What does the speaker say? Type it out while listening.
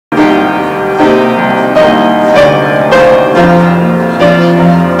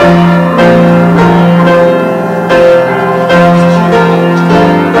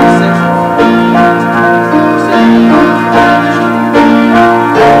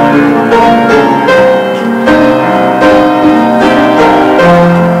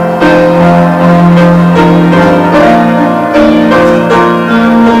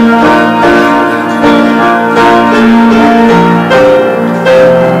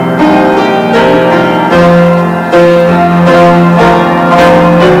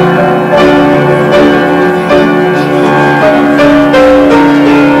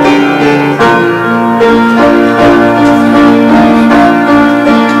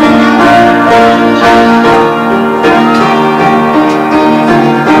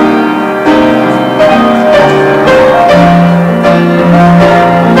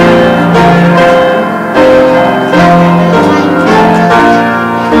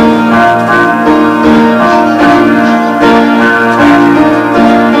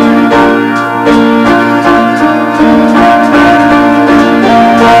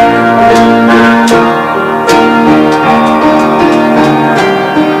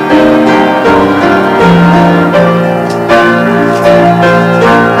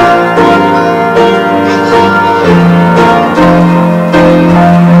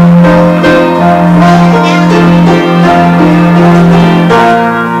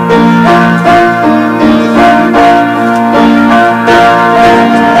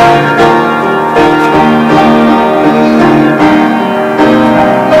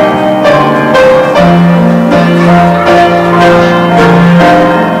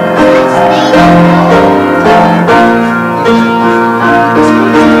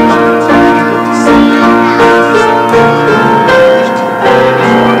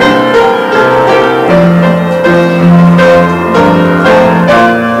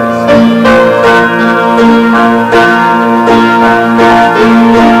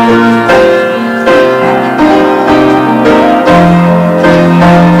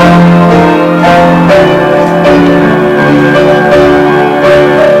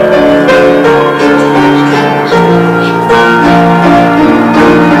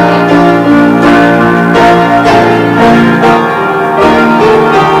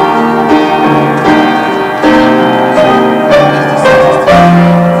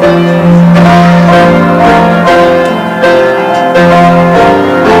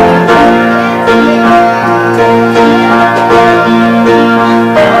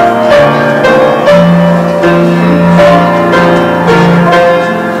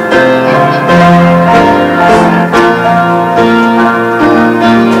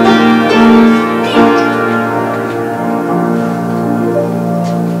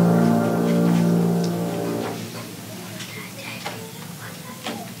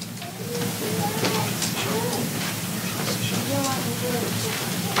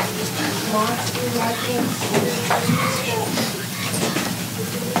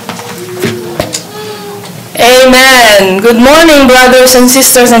Amen. Good morning, brothers and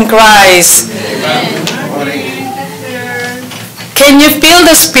sisters in Christ. Can you feel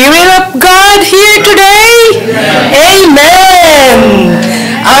the Spirit of God here today? Amen.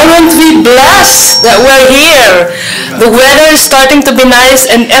 Aren't we blessed that we're here? The weather is starting to be nice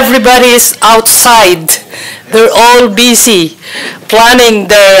and everybody is outside. They're all busy planning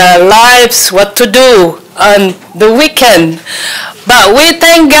their lives, what to do on the weekend. But we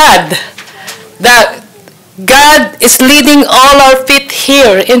thank God that God is leading all our feet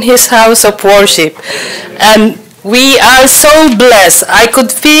here in His house of worship. And we are so blessed. I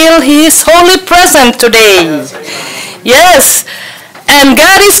could feel His holy presence today. Yes. And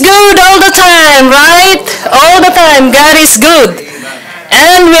God is good all the time, right? All the time, God is good.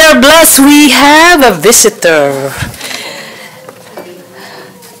 And we are blessed we have a visitor.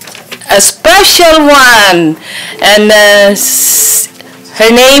 A special one. And her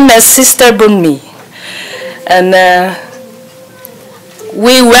name is Sister Bunmi. And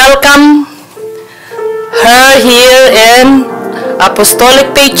we welcome her here in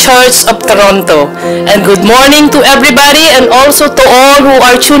Apostolic Faith Church of Toronto. And good morning to everybody and also to all who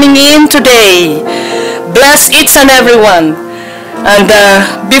are tuning in today. Bless each and every one. And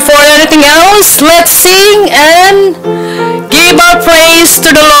before anything else, let's sing and give our praise to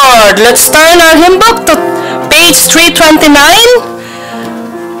the Lord. Let's turn our hymn book to page 329.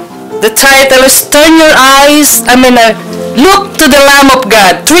 The title is Turn Your Eyes, Look to the Lamb of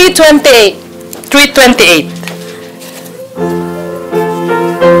God, 328.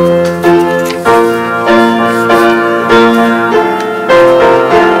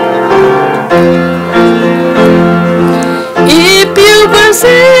 If you were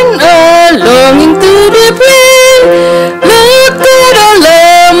sin or longing to be free, look to the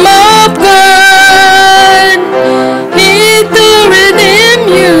Lamb of God. He to redeem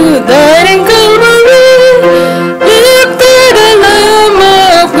you, died in Calvary. Look to the Lamb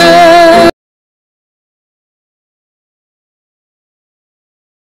of God.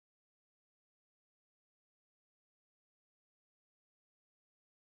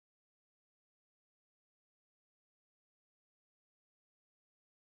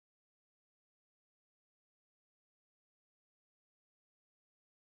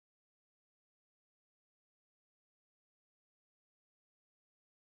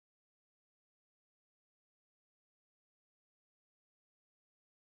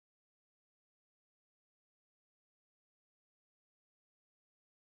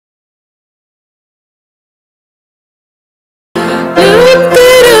 Look to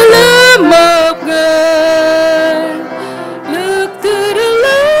the Lamb of God. Look to the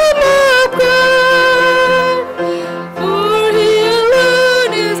Lamb of God. For He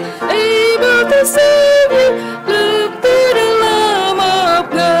alone is able to save you. Look to the Lamb of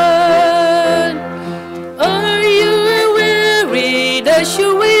God. Are you weary that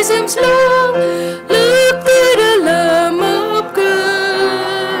your way seems long? Look to the Lamb of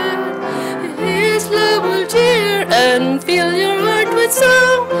God. His love will cheer and fill your heart with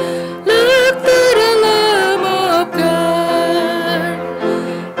song. Look to the Lamb of God.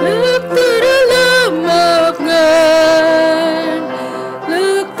 Look to the Lamb of God.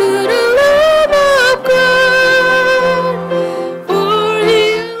 Look to the Lamb of God. For He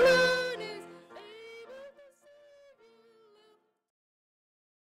alone is able to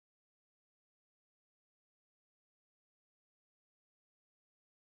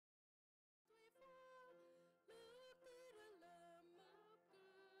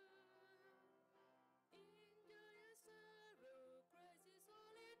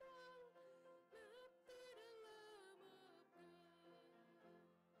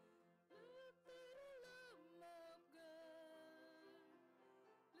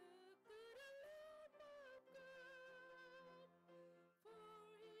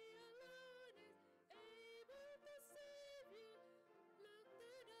you.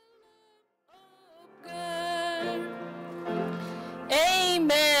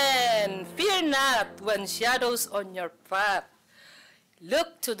 Amen. Fear not when shadows on your path.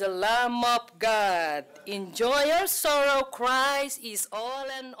 Look to the Lamb of God. Enjoy your sorrow. Christ is all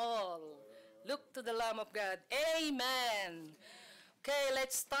and all. Look to the Lamb of God. Amen. Okay,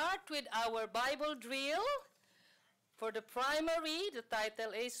 let's start with our Bible drill. For the primary, the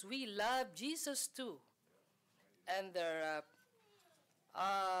title is We Love Jesus Too. And the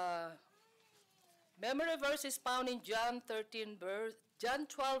memory verse is found in John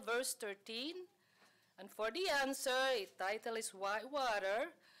 12, verse 13. And for the answer, its title is White Water.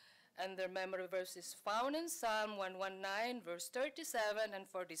 And their memory verse is found in Psalm 119, verse 37. And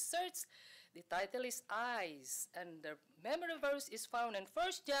for this search, the title is Eyes. And their memory verse is found in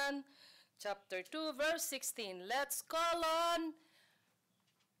 1 John chapter 2, verse 16. Let's call on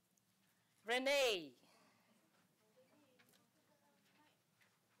Renee.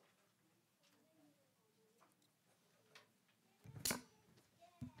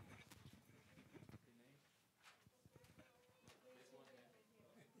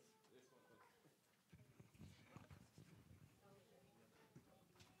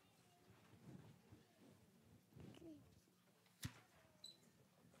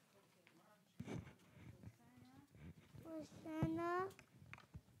 Hosanna,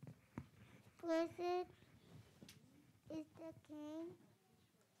 blessed is the King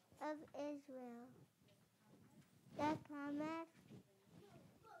of Israel that cometh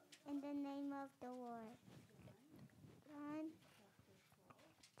in the name of the Lord. John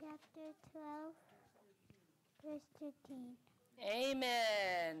chapter 12, verse 13.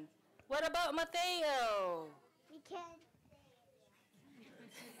 Amen. What about Mateo? We can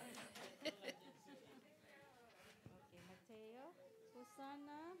Mateo,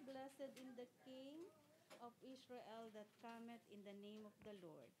 Hosanna, blessed in the King of Israel that cometh in the name of the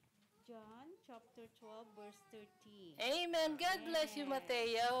Lord. John chapter 12, verse 13. Amen. God bless you,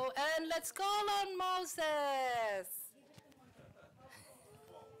 Mateo. And let's call on Moses.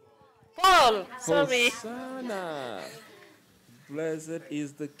 Paul, sorry. Hosanna! Blessed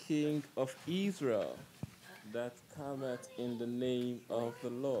is the King of Israel that cometh in the name of the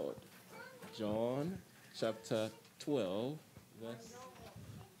Lord. John chapter 12, verse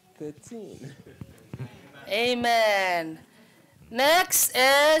 13. Amen. Next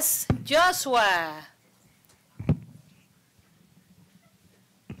is Joshua.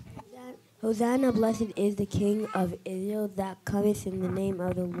 Hosanna, blessed is the King of Israel that cometh in the name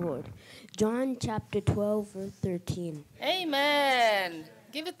of the Lord. John chapter 12, verse 13. Amen.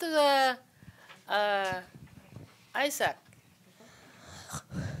 Give it to Isaac.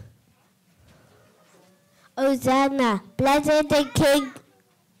 Hosanna, blessed the King.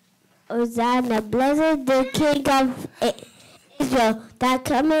 Hosanna, blessed the King of Israel that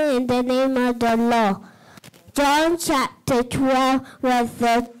cometh in the name of the Lord. John chapter 12, verse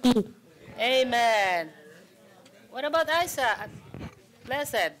 13. Amen. What about Isaac?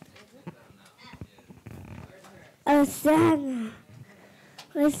 Blessed. Hosanna,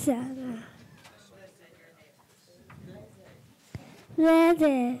 Hosanna. Blessed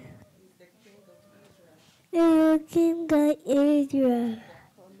is the King of Israel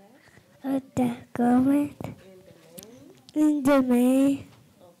that cometh in the name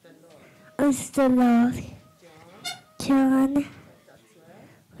of the Lord. John 12,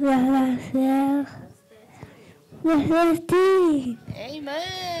 verse 13.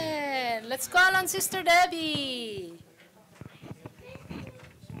 Amen. Let's call on Sister Debbie.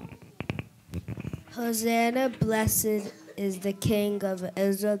 Hosanna, blessed is the King of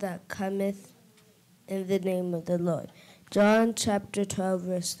Israel that cometh in the name of the Lord. John chapter 12,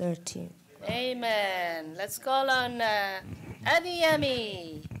 verse 13. Amen. Let's call on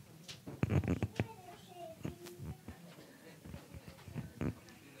Adiyami.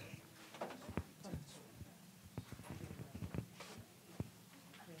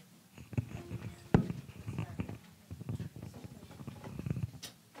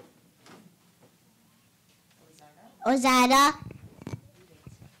 Hosanna,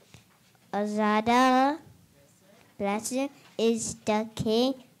 Hosanna, blessed is the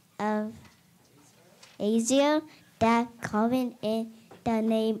King of Israel that cometh in the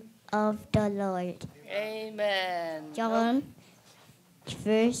name of the Lord. Amen. John,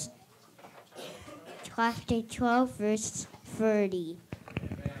 verse chapter 12, verse 30.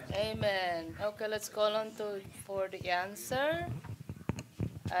 Amen. Okay, let's call on to for the answer.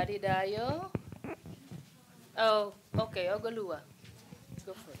 Aridayo. Oh, okay. Ogalua.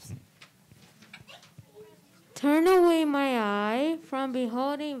 Go first. Turn away my eye from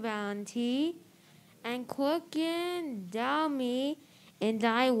beholding vanity, and quicken thou me in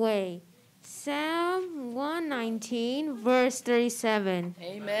thy way. Psalm 119, verse 37.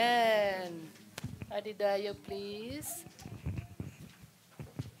 Amen. Adidayo, please.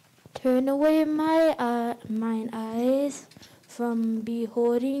 Turn away mine eyes from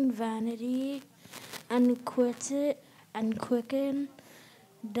beholding vanity, and quicken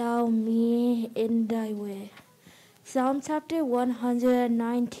thou me in thy way. Psalm chapter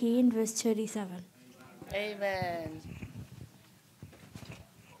 119, verse 37. Amen.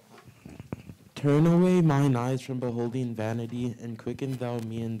 Turn away mine eyes from beholding vanity, and quicken thou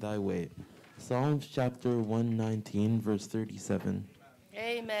me in thy way. Psalms chapter 119, verse 37.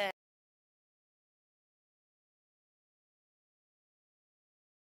 Amen.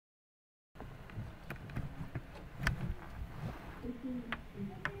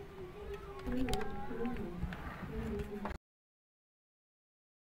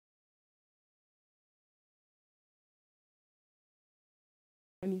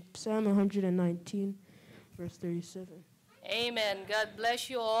 Psalm 119, verse 37. Amen. God bless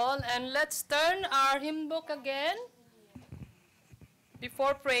you all. And let's turn our hymn book again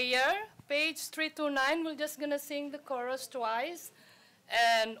before prayer. Page 329. We're just going to sing the chorus twice.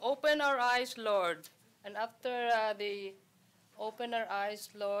 And open our eyes, Lord. And after the open our eyes,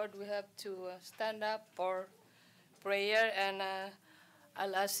 Lord, we have to stand up for prayer. And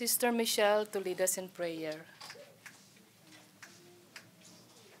I'll ask Sister Michelle to lead us in prayer.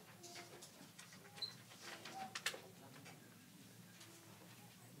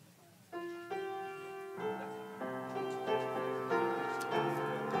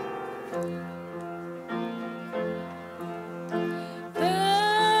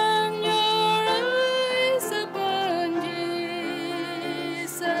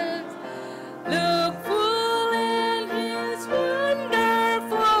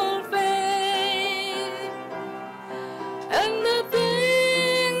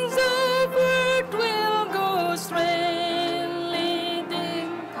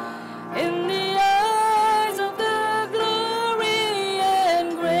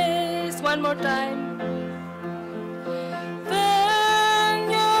 One more time. Turn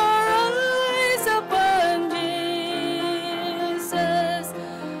your eyes upon Jesus.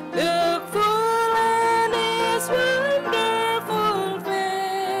 Look full in His wonderful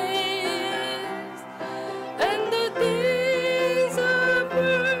face, and the things of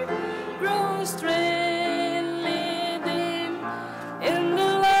earth grow strangely dim in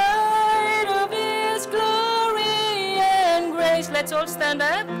the light of His glory and grace. Let's all stand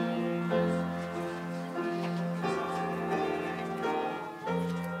up.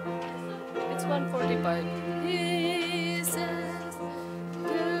 It's 1:45. He says,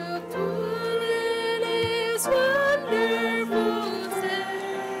 the pool in His wonderful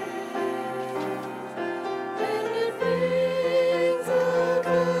sight, and the things of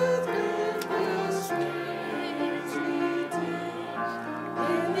earth grow strangely dim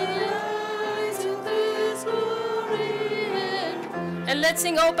in the eyes of His glory. And let's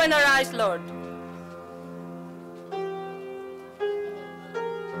sing, open our eyes, Lord.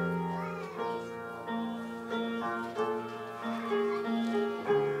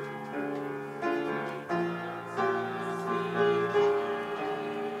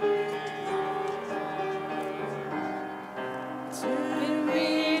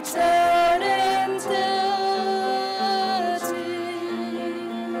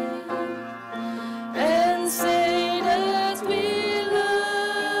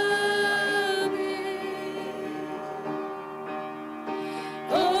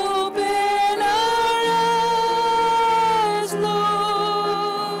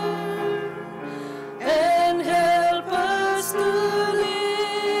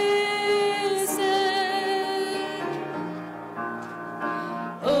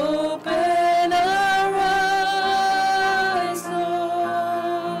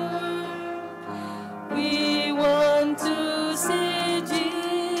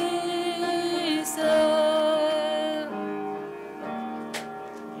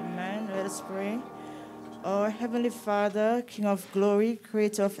 Heavenly Father, King of glory,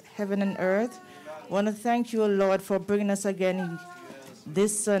 creator of heaven and earth, I want to thank you, O Lord, for bringing us again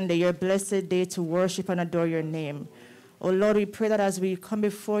this Sunday, your blessed day, to worship and adore your name. O Lord, we pray that as we come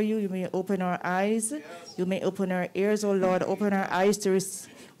before you, you may open our eyes, you may open our ears, O Lord, open our eyes to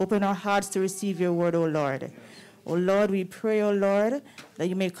open our hearts to receive your word, O Lord. O Lord, we pray, O Lord, that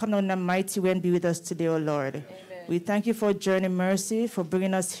you may come down in a mighty way and be with us today, O Lord. Amen. We thank you for Journey Mercy, for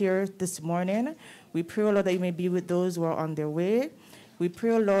bringing us here this morning. We pray, O Lord, that you may be with those who are on their way. We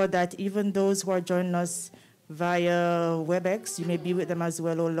pray, O Lord, that even those who are joining us via WebEx, you may be with them as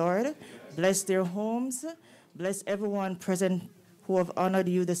well, O Lord. Bless their homes. Bless everyone present who have honored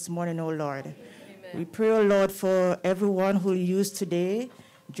you this morning, O Lord. Amen. We pray, O Lord, for everyone who will use today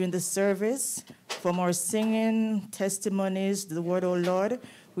during the service, from our singing, testimonies, the word, O Lord.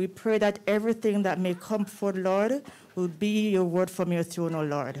 We pray that everything that may come forth, Lord, will be your word from your throne, O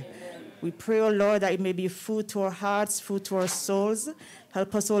Lord. Amen. We pray, O Lord, that it may be food to our hearts, food to our souls.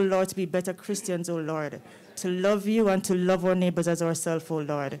 Help us, O Lord, to be better Christians, O Lord, to love you and to love our neighbors as ourselves, O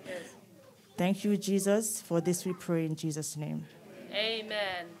Lord. Yes. Thank you, Jesus. For this we pray in Jesus' name.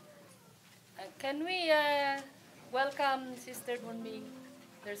 Amen. Can we welcome Sister Bunmi?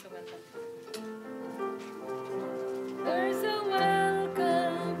 There's a welcome. There's a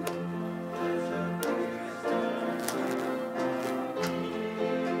welcome.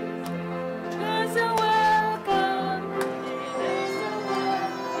 There's a welcome. There's a welcome.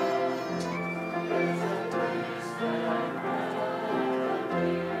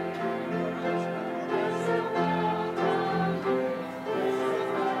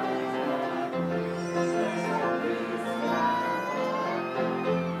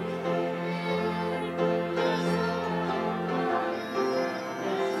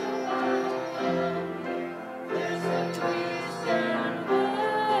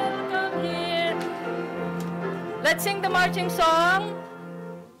 Let's sing the marching song.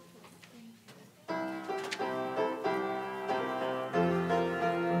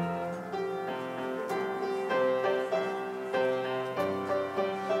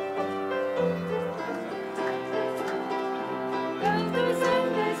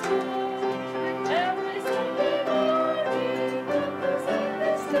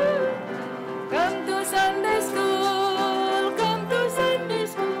 Come to Sunday school, come to Sunday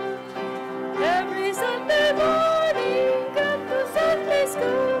school. Every Sunday morning, come to Sunday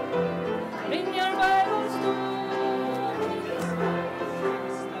school. Bring your Bibles too.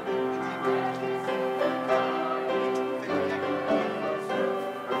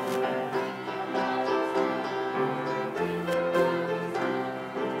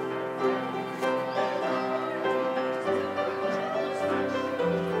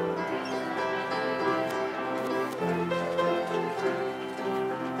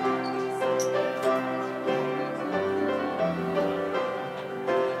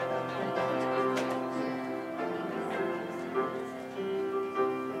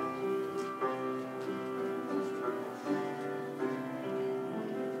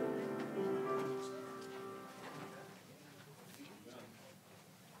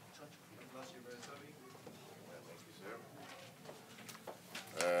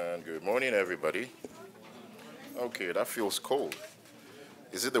 And good morning, everybody. Okay, that feels cold.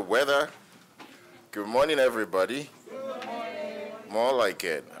 Is it the weather? Good morning, everybody. Good morning. More like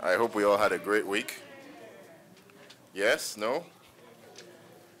it. I hope we all had a great week. Yes? No?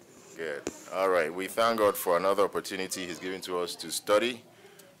 Good. All right. We thank God for another opportunity He's given to us to study.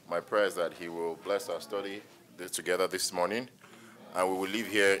 My prayer is that He will bless our study together this morning, and we will leave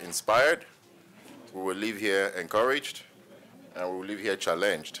here inspired, we will leave here encouraged, and we will leave here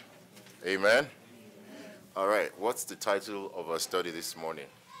challenged. Amen? All right. What's the title of our study this morning?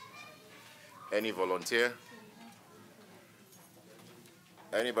 Any volunteer?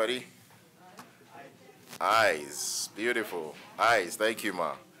 Anybody? Eyes. Beautiful. Eyes. Thank you,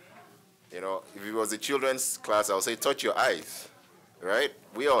 Ma. You know, if it was a children's class, I would say, touch your eyes. Right?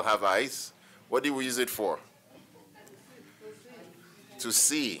 We all have eyes. What do we use it for? To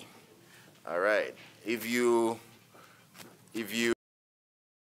see. All right. If you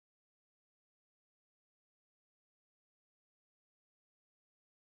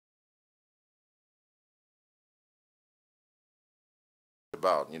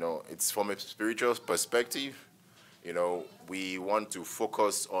about, you know, it's from a spiritual perspective. You know, we want to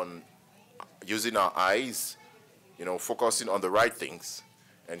focus on using our eyes, you know, focusing on the right things,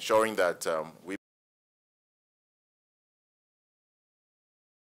 ensuring that we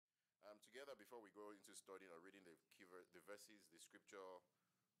together before we go into studying or reading the verses, the scripture,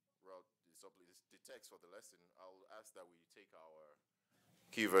 well, the text for the lesson. I'll ask that we take our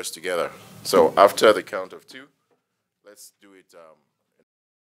key verse together. So after the count of 2, let's do it.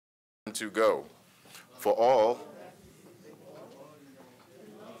 To go. For all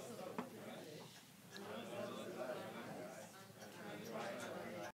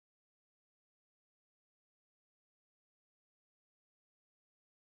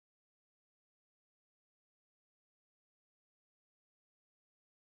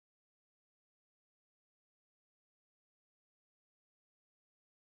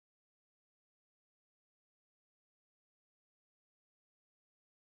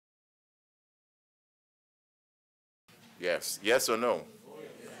yes. Yes or no?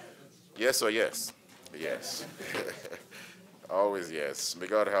 Yes or yes? Yes. Always yes. May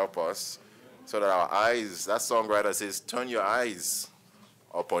God help us so that our eyes, that songwriter says, turn your eyes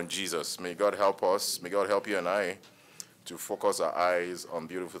upon Jesus. May God help us. May God help you and I to focus our eyes on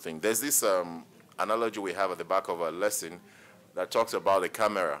beautiful things. There's this analogy we have at the back of our lesson that talks about the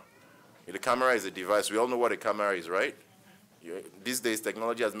camera. The camera is a device. We all know what a camera is, right? These days,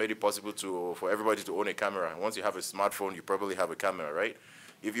 technology has made it possible for everybody to own a camera. Once you have a smartphone, you probably have a camera, right?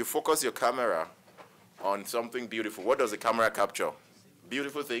 If you focus your camera on something beautiful, what does the camera capture?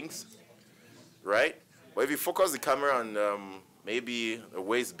 Beautiful things, right? But if you focus the camera on maybe a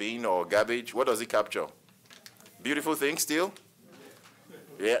waste bin or garbage, what does it capture? Beautiful things still?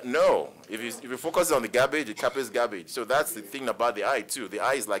 Yeah, no. If you focus on the garbage, it captures garbage. So that's the thing about the eye too. The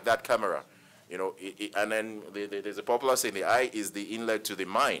eye is like that camera. You know, and then there's a popular saying, the eye is the inlet to the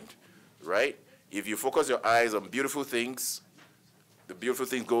mind, right? If you focus your eyes on beautiful things, the beautiful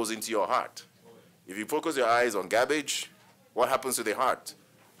thing goes into your heart. If you focus your eyes on garbage, what happens to the heart?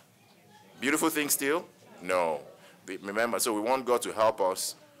 Beautiful things still? No. Remember, so we want God to help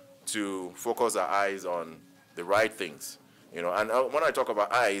us to focus our eyes on the right things. You know, and when I talk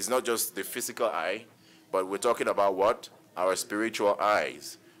about eyes, not just the physical eye, but we're talking about what? Our spiritual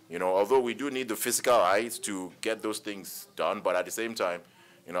eyes. Although we do need the physical eyes to get those things done, but at the same time,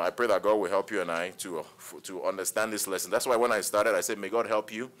 I pray that God will help you and I to understand this lesson. That's why when I started, I said, may God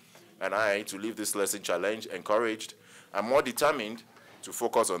help you and I to leave this lesson challenged, encouraged, and more determined to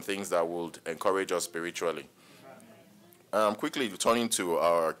focus on things that would encourage us spiritually. Quickly turning to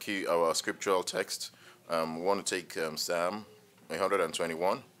our scriptural text, we want to take Psalm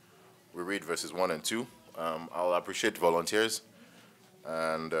 121. We read verses 1 and 2. I'll appreciate volunteers.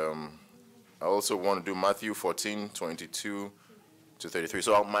 And I also want to do Matthew 14, 22 to 33.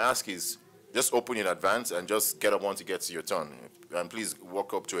 So my ask is just open in advance and just get up once it gets to your turn. And please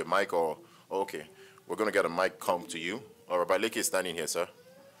walk up to a mic okay, we're going to get a mic come to you. Or Rabbi Leke is standing here, sir.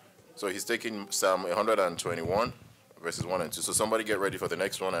 So he's taking Psalm 121, verses 1 and 2. So somebody get ready for the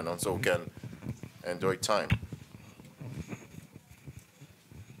next one and also can enjoy time.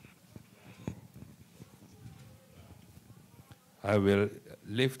 I will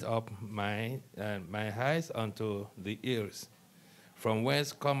lift up my eyes unto the hills, from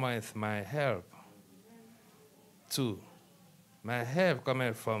whence cometh my help. 2. My help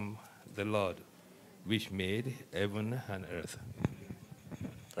cometh from the Lord, which made heaven and earth.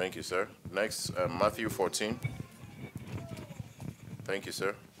 Thank you, sir. Next, Matthew 14. Thank you,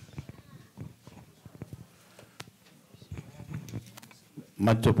 sir.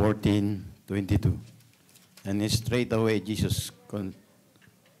 Matthew 14, 22. And straightway Jesus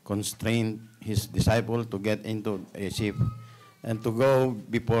constrained his disciple to get into a ship and to go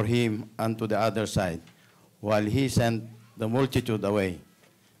before him unto the other side, while he sent the multitude away.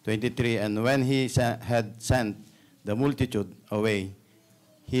 23. And when he had sent the multitude away,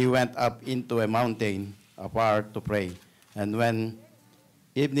 he went up into a mountain apart to pray. And when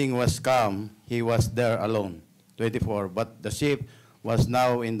evening was come, he was there alone. 24. But the ship was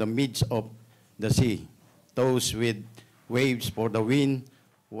now in the midst of the sea, tossed with waves, for the wind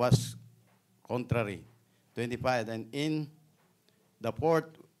was contrary. 25. And in the fourth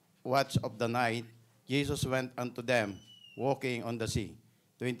watch of the night, Jesus went unto them, walking on the sea.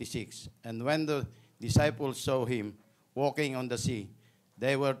 26. And when the disciples saw him walking on the sea,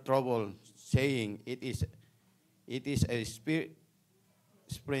 they were troubled, saying, It is a spirit,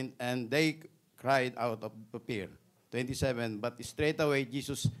 and they cried out of fear. 27. But straightway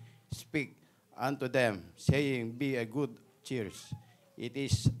Jesus spake unto them, saying, Be of good cheer. It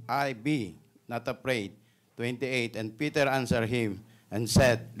is I, be not afraid. 28. And Peter answered him and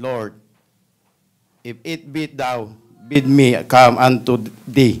said, Lord, if it be thou, bid me come unto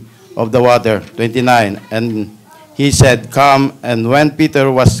thee of the water. 29. And he said, Come. And when Peter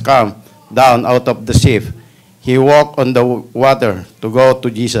was come down out of the ship, he walked on the water to go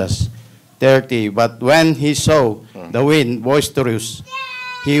to Jesus. 30. But when he saw the wind boisterous,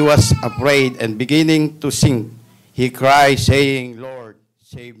 he was afraid, and beginning to sink, he cried, saying, Lord,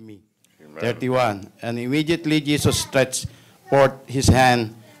 save me. Amen. 31. And immediately Jesus stretched forth his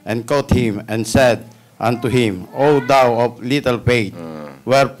hand and caught him, and said unto him, O thou of little faith,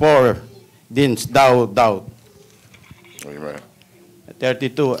 wherefore didst thou doubt? Amen.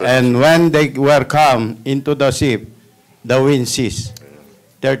 32. And when they were come into the ship, the wind ceased.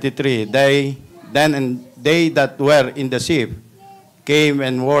 33. They that were in the ship came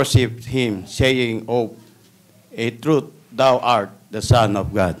and worshipped him, saying, Oh, a truth thou art the Son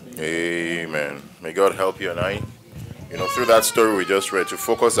of God. Amen. May God help you and I, through that story we just read, to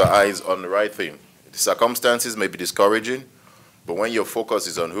focus our eyes on the right thing. The circumstances may be discouraging, but when your focus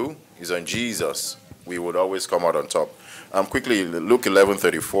is on who? Is on Jesus, we would always come out on top. Quickly, Luke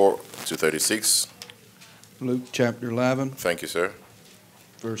 11:34 to 36. Luke chapter 11. Thank you, sir.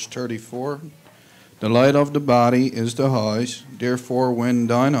 Verse 34. The light of the body is the eyes. Therefore, when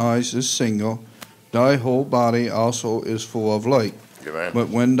thine eyes is single, thy whole body also is full of light. Amen. But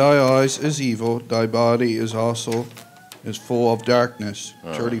when thy eyes is evil, thy body is also is full of darkness.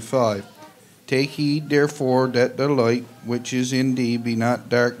 35. Take heed therefore that the light which is in thee be not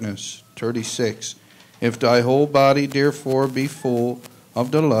darkness. 36. If thy whole body therefore be full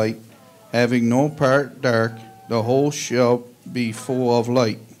of the light, having no part dark, the whole shall be full of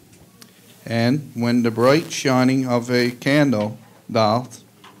light. And when the bright shining of a candle doth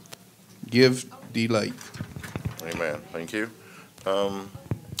give thee light. Amen. Thank you.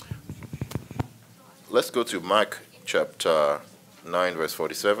 Let's go to Mark chapter 9, verse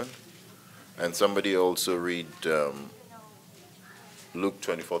 47. And somebody also read Luke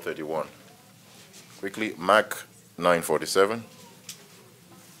 24:31. Quickly, Mark 9:47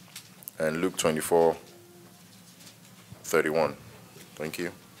 and Luke 24:31. Thank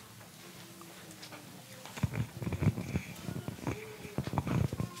you.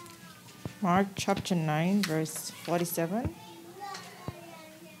 Mark chapter 9, verse 47.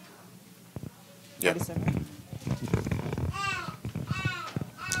 Yeah.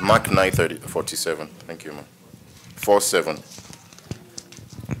 Mark 9:47. Thank you, man. 4:7.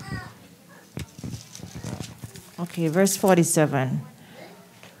 Okay, verse 47.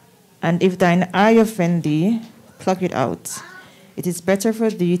 And if thine eye offend thee, pluck it out. It is better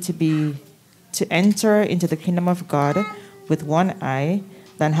for thee to enter into the kingdom of God with one eye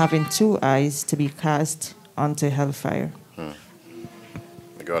than having two eyes to be cast onto hellfire.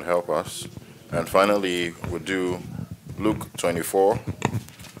 May God help us. And finally, we'll do Luke 24,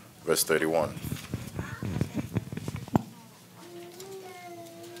 verse 31.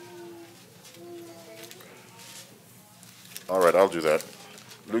 All right, I'll do that.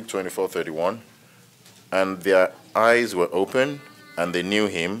 Luke 24:31. And their eyes were open, and they knew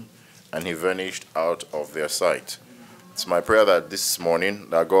him, and he vanished out of their sight. It's my prayer that this morning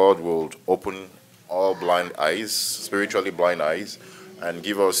that God will open all blind eyes, spiritually blind eyes, and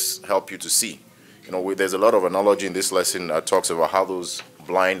help you to see. You know, there's a lot of analogy in this lesson that talks about how those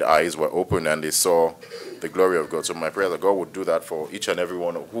blind eyes were opened and they saw the glory of God. So my prayer that God would do that for each and every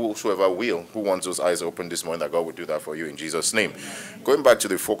one, whosoever who wants those eyes open this morning, that God would do that for you in Jesus' name. Going back to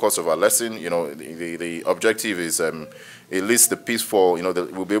the focus of our lesson, you know, the objective is it lists the pitfall, you know,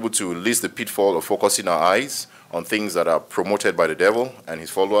 we'll be able to list the pitfall of focusing our eyes on things that are promoted by the devil and his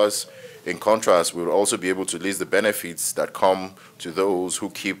followers. In contrast, we'll also be able to list the benefits that come to those who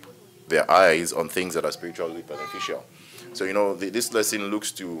keep their eyes on things that are spiritually beneficial. So, you know, this lesson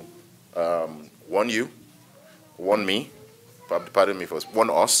looks to warn you, warn me, pardon me first, warn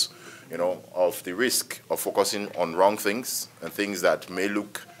us, you know, of the risk of focusing on wrong things and things that may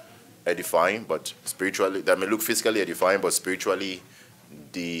look edifying, but spiritually, that may look physically edifying, but spiritually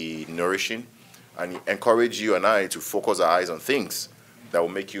denourishing, and encourage you and I to focus our eyes on things that will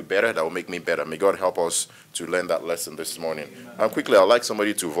make you better, that will make me better. May God help us to learn that lesson this morning. And quickly, I'd like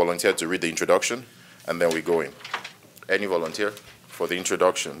somebody to volunteer to read the introduction, and then we go in. Any volunteer for the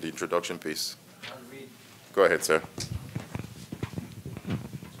introduction piece? Go ahead, sir.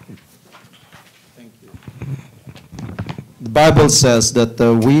 The Bible says that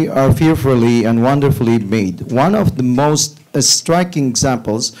we are fearfully and wonderfully made. One of the most striking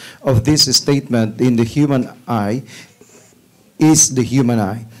examples of this statement in the human eye is the human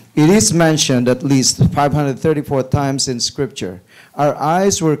eye. It is mentioned at least 534 times in Scripture. Our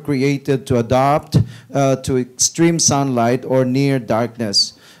eyes were created to adapt to extreme sunlight or near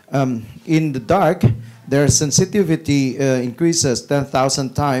darkness. In the dark, their sensitivity increases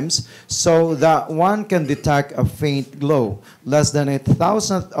 10,000 times so that one can detect a faint glow, less than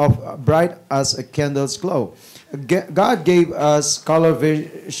 1,000th of bright as a candle's glow. God gave us color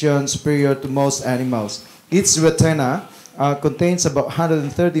vision superior to most animals. Its retina contains about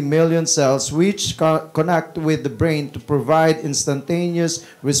 130 million cells which connect with the brain to provide instantaneous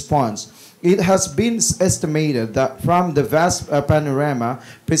response. It has been estimated that from the vast panorama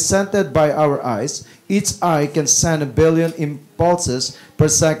presented by our eyes, each eye can send 1 billion impulses per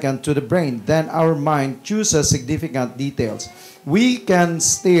second to the brain. Then our mind chooses significant details. We can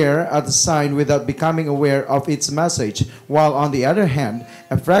stare at a sign without becoming aware of its message, while on the other hand,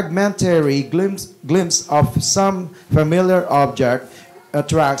 a fragmentary glimpse of some familiar object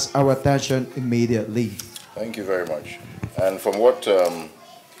attracts our attention immediately. Thank you very much. And from what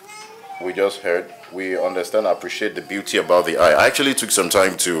we just heard, we understand and appreciate the beauty about the eye. I actually took some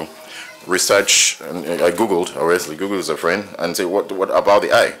time to research, and I Googled, obviously, Google is a friend, and say, what about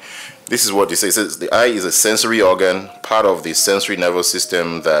the eye? This is what it says. It says the eye is a sensory organ, part of the sensory nervous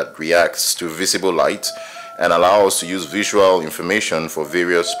system that reacts to visible light and allows us to use visual information for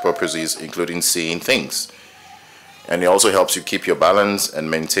various purposes, including seeing things. And it also helps you keep your balance and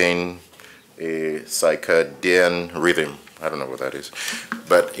maintain a circadian rhythm. I don't know what that is.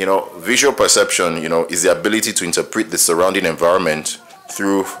 But, you know, visual perception, you know, is the ability to interpret the surrounding environment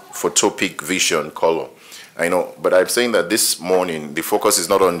through photopic vision, color. I know, but I'm saying that this morning, the focus is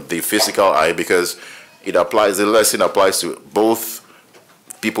not on the physical eye because the lesson applies to both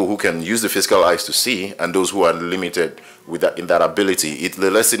people who can use the physical eyes to see and those who are limited with that, in that ability. The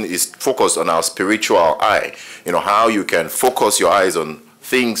lesson is focused on our spiritual eye. You know, how you can focus your eyes on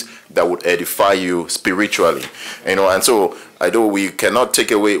things that would edify you spiritually. You know, and so I know we cannot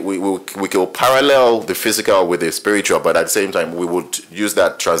take away, we can parallel the physical with the spiritual, but at the same time, we would use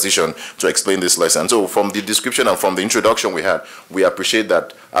that transition to explain this lesson. So from the description and from the introduction we had, we appreciate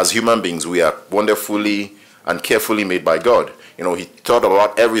that as human beings, we are wonderfully and carefully made by God. You know, he thought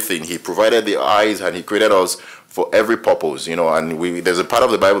about everything. He provided the eyes and he created us for every purpose, you know, and there's a part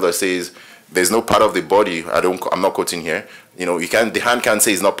of the Bible that says there's no part of the body, I'm not quoting here, you know, the hand can't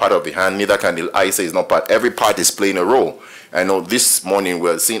say it's not part of the hand, neither can the eye say it's not part. Every part is playing a role. I know this morning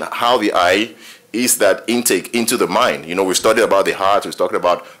we're seeing how the eye is that intake into the mind. You know, we studied about the heart, we talked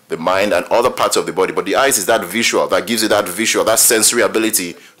about the mind and other parts of the body, but the eyes is that visual, that gives you that visual, that sensory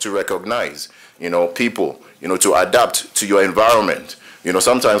ability to recognize, you know, people, you know, to adapt to your environment. You know,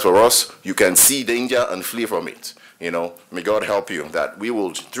 sometimes for us, you can see danger and flee from it. You know, may God help you that we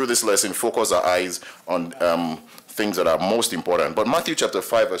will, through this lesson, focus our eyes on things that are most important. But Matthew chapter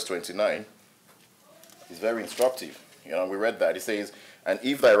 5, verse 29 is very instructive. You know, we read that. It says, "And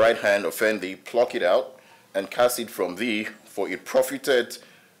if thy right hand offend thee, pluck it out and cast it from thee, for it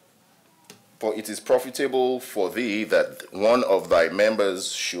is profitable for thee that one of thy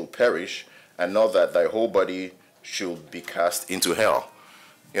members should perish, and not that thy whole body should be cast into hell."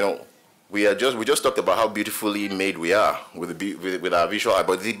 You know, we just talked about how beautifully made we are with our visual eye,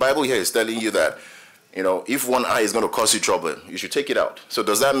 but the Bible here is telling you that, you know, if one eye is going to cause you trouble, you should take it out. So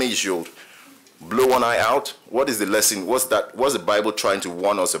does that mean you should blow one eye out? What is the lesson? What's the Bible trying to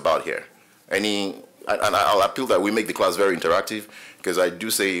warn us about here? And I'll appeal that we make the class very interactive, because I do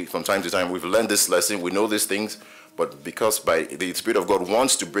say from time to time, we've learned this lesson, we know these things, but because by the Spirit of God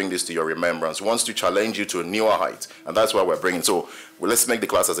wants to bring this to your remembrance, wants to challenge you to a newer height, and that's why we're bringing. So let's make the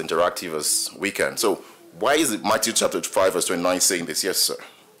class as interactive as we can. So why is it Matthew chapter 5, verse 29 saying this? Yes, sir.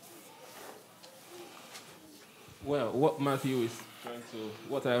 Well, what Matthew is trying to,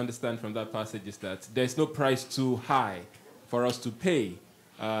 what I understand from that passage is that there's no price too high for us to pay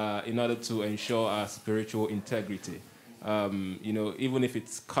in order to ensure our spiritual integrity. You know, even if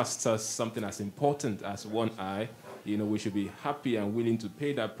it costs us something as important as one eye, you know, we should be happy and willing to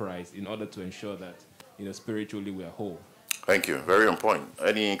pay that price in order to ensure that, you know, spiritually we are whole. Thank you. Very on point.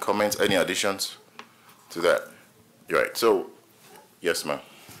 Any comments, any additions to that? You're right. So, yes, ma'am.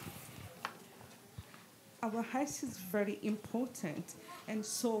 Our eyes is very important, and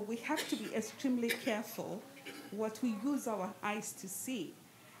so we have to be extremely careful what we use our eyes to see.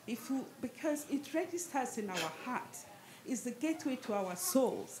 Because it registers in our heart, is the gateway to our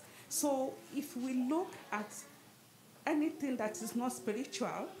souls. So if we look at anything that is not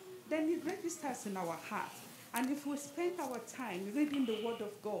spiritual, then it registers in our heart. And if we spend our time reading the Word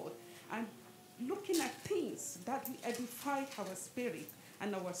of God and looking at things that edify our spirit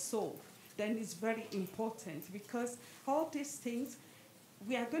and our soul, then it's very important, because all these things,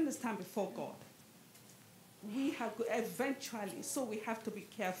 we are going to stand before God. We have eventually, so we have to be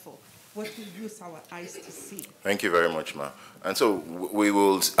careful what we use our eyes to see. Thank you very much, ma'am. And so we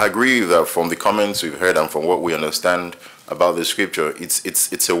will agree that from the comments we've heard and from what we understand about the scripture,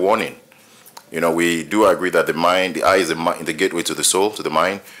 it's a warning. You know, we do agree that the eye is the gateway to the soul, to the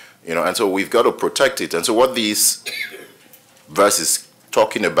mind. You know, and so we've got to protect it. And so what these verses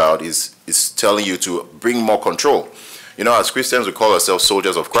talking about is telling you to bring more control. You know, as Christians, we call ourselves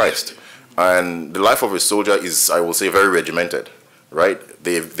soldiers of Christ. And the life of a soldier is, I will say, very regimented, right?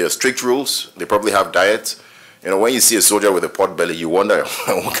 There are strict rules. They probably have diets. You know, when you see a soldier with a pot belly, you wonder,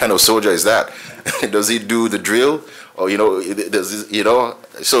 what kind of soldier is that? Does he do the drill? Or, you know,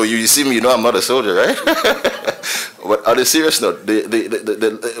 so you see me, you know I'm not a soldier, right? But on a serious note,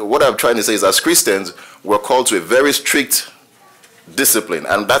 what I'm trying to say is, as Christians, we're called to a very strict discipline.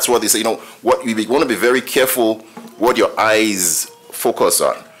 And that's what they say, you know, you want to be very careful what your eyes focus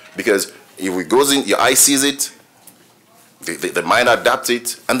on. Because if it goes in, your eye sees it, the mind adapts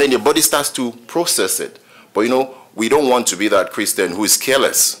it, and then your body starts to process it. But, you know, we don't want to be that Christian who is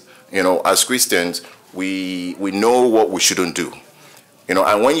careless. You know, as Christians, we know what we shouldn't do. You know,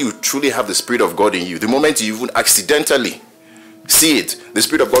 and when you truly have the Spirit of God in you, the moment you even accidentally see it, the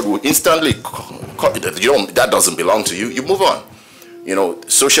Spirit of God will instantly, that doesn't belong to you. You move on. You know,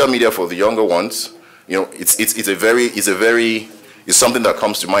 social media for the younger ones, you know, it's something that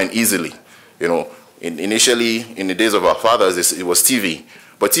comes to mind easily. You know, initially in the days of our fathers, it was TV.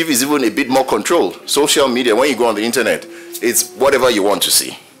 But TV is even a bit more controlled. Social media, when you go on the internet, it's whatever you want to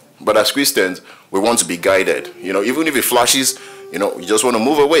see. But as Christians, we want to be guided. You know, even if it flashes, you know, you just want to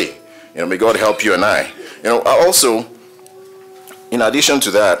move away. You know, may God help you and I. You know, also, in addition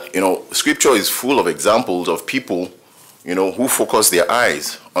to that, you know, Scripture is full of examples of people, you know, who focus their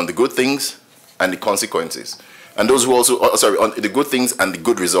eyes on the good things and the consequences. And those who also, on the good things and the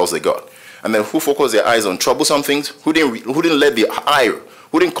good results they got. And then who focus their eyes on troublesome things, who didn't let the eye,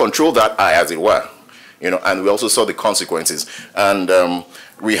 who didn't control that eye, as it were. You know, and we also saw the consequences. And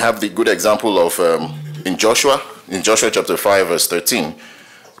we have the good example of in Joshua chapter 5, verse 13,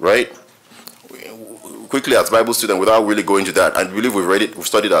 right? Quickly, as Bible student, without really going into that, I believe we've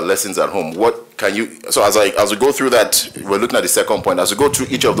studied our lessons at home. What can you, so as we go through that, we're looking at the second point. As we go through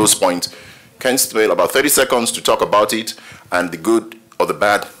each of those points, can you spend about 30 seconds to talk about it and the good or the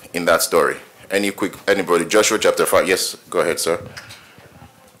bad in that story? Anybody? Joshua chapter 5. Yes, go ahead, sir.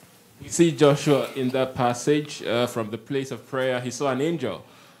 We see Joshua in that passage from the place of prayer. He saw an angel,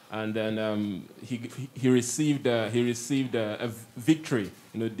 and then he received a victory.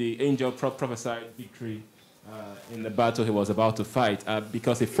 The angel prophesied victory in the battle he was about to fight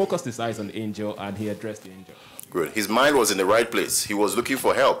because he focused his eyes on the angel and he addressed the angel. Good. His mind was in the right place. He was looking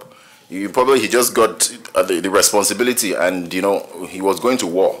for help. He just got the responsibility, and he was going to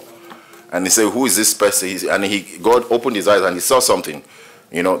war. And he said, "Who is this person?" God opened his eyes and he saw something.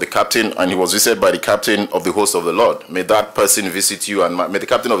 The captain, and he was visited by the captain of the host of the Lord. May that person visit you, and may the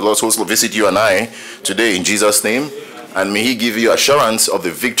captain of the Lord's host visit you and I today in Jesus' name. And may he give you assurance of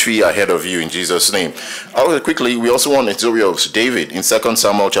the victory ahead of you in Jesus' name. Quickly, we also want the story of David in 2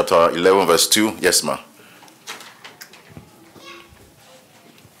 Samuel chapter 11, verse 2. Yes, ma'am.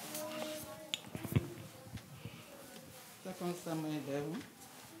 2 Samuel 11.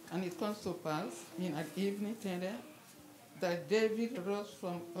 And it comes to pass in an evening tender that David rose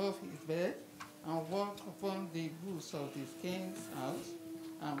from off his bed and walked upon the roofs of the king's house,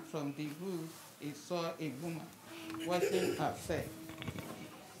 and from the roof he saw a woman washing herself.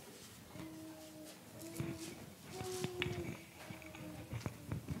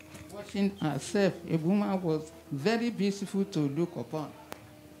 Washing herself, a woman was very beautiful to look upon.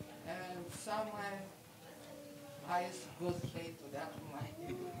 And someone eyes goes straight to that woman in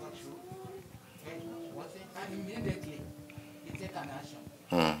the washroom, and immediately he take an action.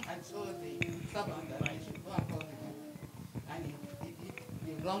 And so the servant that I should go and call the man, and he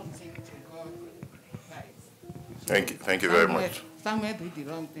wrong thing to God Christ. Thank you very much. Samuel did the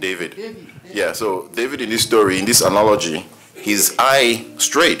wrong thing. David. Yeah, so David in this story, in this analogy, his eye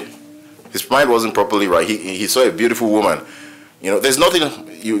strayed. His mind wasn't properly right. He saw a beautiful woman. There's nothing,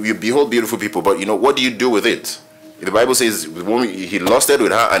 you behold beautiful people, but what do you do with it? The Bible says he lusted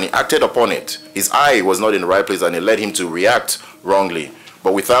with her and he acted upon it. His eye was not in the right place and it led him to react wrongly.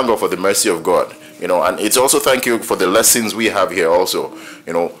 But we thank God for the mercy of God. And it's also thank you for the lessons we have here also.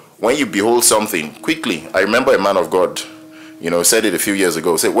 When you behold something, quickly, I remember a man of God, said it a few years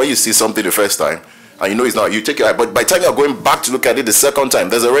ago, said when you see something the first time, and it's not, you take your eye, but by the time you're going back to look at it the second time,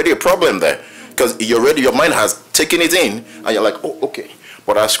 there's already a problem there. Because your mind has taken it in, and you're like, oh, okay.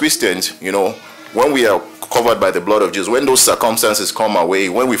 But as Christians, when we are covered by the blood of Jesus, when those circumstances come our way,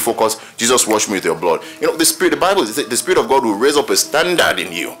 when we focus, Jesus washed me with your blood. The Bible says the Spirit of God will raise up a standard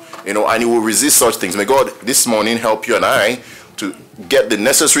in you, and He will resist such things. May God this morning help you and I to get the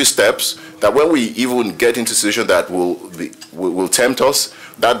necessary steps that when we even get into a situation that will tempt us,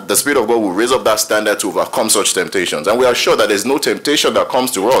 that the Spirit of God will raise up that standard to overcome such temptations. And we are sure that there's no temptation that comes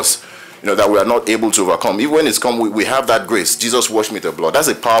to us, that we are not able to overcome. Even when it's come, we have that grace. Jesus washed me with the blood. That's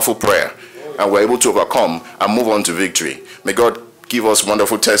a powerful prayer. And we're able to overcome and move on to victory. May God give us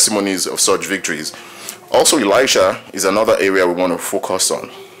wonderful testimonies of such victories. Also, Elisha is another area we want to focus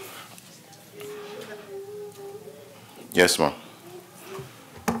on. Yes, ma'am.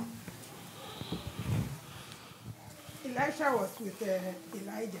 Elisha was with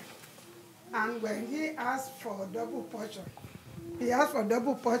Elijah. And when he asked for double portion,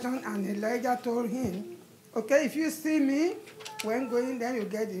 and Elijah told him, okay, if you see me when going, then you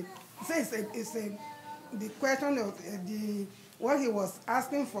get it. So the question of what he was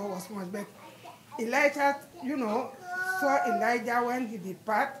asking for was much better. Elijah, saw Elijah when he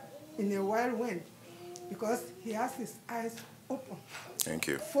departed in a whirlwind because he has his eyes open. Thank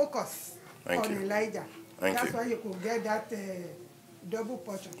you. Focus on Elijah. That's why you could get that double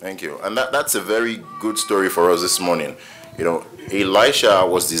portion. Thank you. And that's a very good story for us this morning. Elisha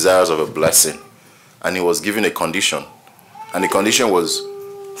was desirous of a blessing, and he was given a condition. And the condition was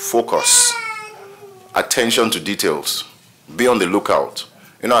focus, attention to details, be on the lookout.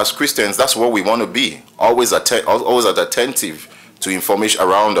 As Christians, that's what we want to be. Always attentive to information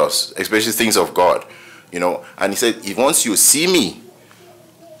around us, especially things of God. And he said, if once you see me,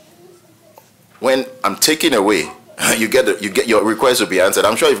 when I'm taken away, you get your request will be answered.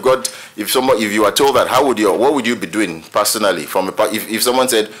 I'm sure if you are told that, what would you be doing personally? If someone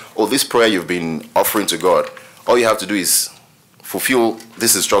said, oh, this prayer you've been offering to God, all you have to do is fulfill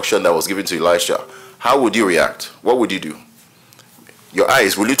this instruction that was given to Elisha, how would you react? What would you do? Your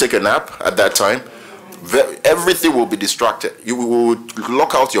eyes, will you take a nap at that time? Everything will be distracted. You will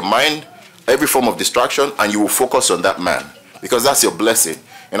lock out your mind, every form of distraction, and you will focus on that man, because that's your blessing.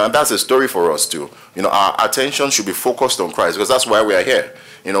 And that's a story for us too. Our attention should be focused on Christ, because that's why we are here.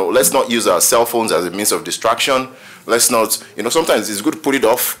 Let's not use our cell phones as a means of distraction. Let's not, sometimes it's good to put it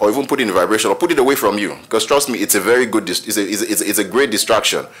off or even put it in vibration or put it away from you. Because trust me, it's a very good, it's a great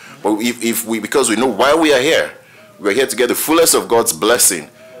distraction. But because we know why we are here, we're here to get the fullest of God's blessing.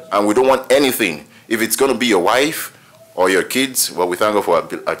 And we don't want anything. If it's going to be your wife or your kids, well, we thank God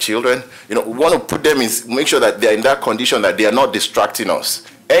for our children. We want to put them in, make sure that they're in that condition that they are not distracting us.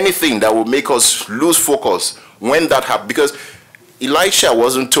 Anything that will make us lose focus when that happens, because Elisha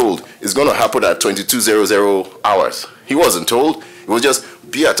wasn't told it's going to happen at 22:00 hours. He wasn't told. It was just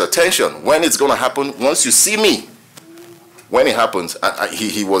be at attention when it's going to happen. Once you see me, when it happens,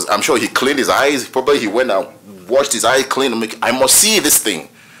 he was. I'm sure he cleaned his eyes. Probably he went and washed his eyes clean. I must see this thing.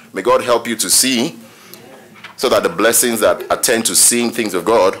 May God help you to see, so that the blessings that attend to seeing things of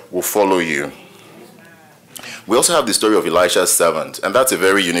God will follow you. We also have the story of Elisha's servant, and that's a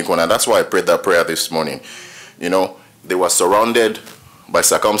very unique one, and that's why I prayed that prayer this morning. They were surrounded by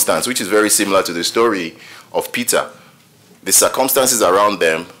circumstance, which is very similar to the story of Peter. The circumstances around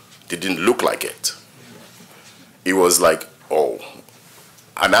them, they didn't look like it. It was like,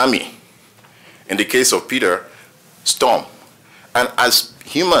 an army. In the case of Peter, storm. And as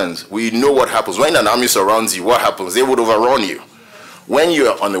humans, we know what happens. When an army surrounds you, what happens? They would overrun you. When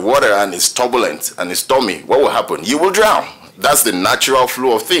you're on the water and it's turbulent and it's stormy, what will happen? You will drown. That's the natural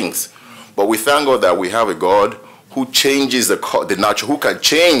flow of things. But we thank God that we have a God who changes the natural, who can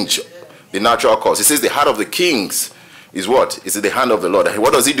change the natural course. He says the heart of the kings is what? It's in the hand of the Lord.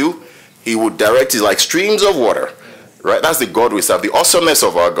 What does he do? He would direct it like streams of water. Right? That's the God we serve, the awesomeness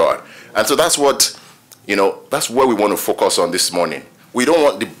of our God. And so that's what, that's where we want to focus on this morning. We don't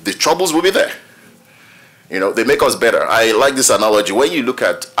want, the troubles will be there. They make us better. I like this analogy. When you look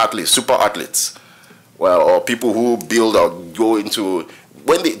at athletes, super athletes, or people who build or go into,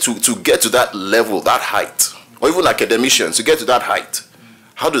 to get to that level, that height, or even academicians, to get to that height,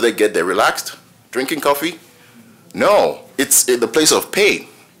 how do they get there? Relaxed? Drinking coffee? No. It's in the place of pain,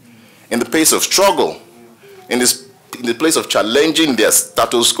 in the place of struggle, in the place of challenging their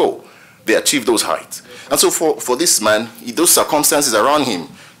status quo. They achieve those heights. And so for this man, those circumstances around him,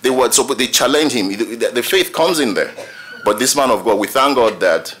 they challenge him. The faith comes in there. But this man of God, we thank God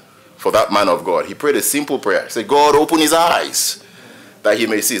that for that man of God, he prayed a simple prayer. He said, God, open his eyes that he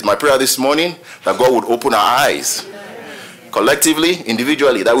may see. It's my prayer this morning that God would open our eyes, collectively,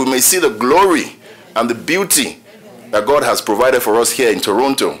 individually, that we may see the glory and the beauty that God has provided for us here in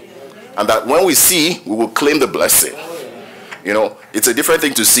Toronto. And that when we see, we will claim the blessing. It's a different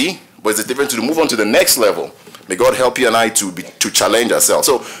thing to see, but it's a different to move on to the next level. May God help you and I to challenge ourselves.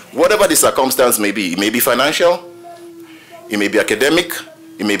 So whatever the circumstance may be, it may be financial, it may be academic,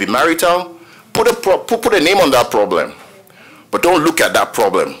 it may be marital. Put a name on that problem. But don't look at that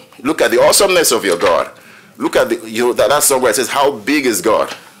problem. Look at the awesomeness of your God. Look at that song where it says, how big is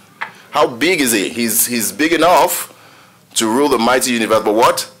God? How big is he? He's big enough to rule the mighty universe, but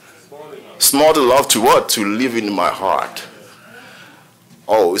what? Small enough to what? To live in my heart.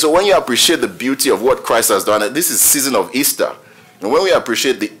 So when you appreciate the beauty of what Christ has done, this is season of Easter. And when we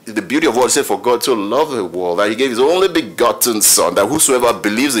appreciate the beauty of what he said, for God so loved the world, that he gave his only begotten Son, that whosoever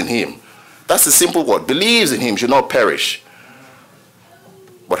believes in him, that's the simple word, believes in him, should not perish,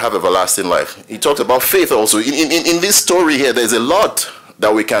 but have everlasting life. He talked about faith also. In this story here, there's a lot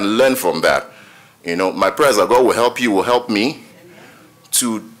that we can learn from that. My prayers that God will help you, will help me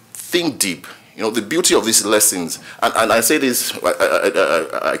to think deep. The beauty of these lessons, and I say this,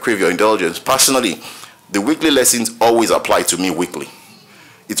 I crave your indulgence. Personally, the weekly lessons always apply to me weekly.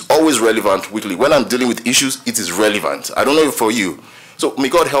 It's always relevant weekly. When I'm dealing with issues, it is relevant. I don't know for you. So may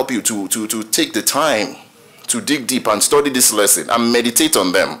God help you to take the time to dig deep and study this lesson and meditate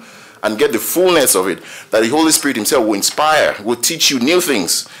on them and get the fullness of it, that the Holy Spirit himself will inspire, will teach you new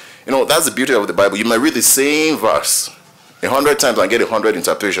things. That's the beauty of the Bible. You might read the same verse 100 times and get 100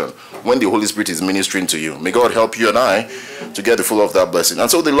 interpretation when the Holy Spirit is ministering to you. May God help you and I to get the full of that blessing.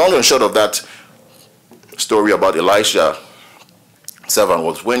 And so the long and short of that story about Elisha, servant,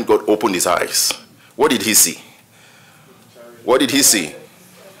 was when God opened his eyes. What did he see? What did he see?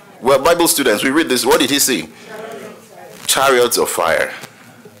 Well, Bible students, we read this. What did he see? Chariots of fire.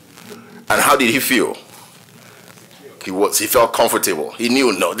 And how did he feel? He felt comfortable. He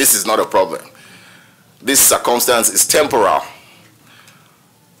knew, no, this is not a problem. This circumstance is temporal.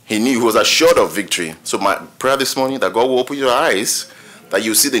 He knew he was assured of victory. So my prayer this morning, that God will open your eyes, that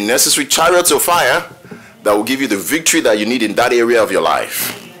you see the necessary chariots of fire that will give you the victory that you need in that area of your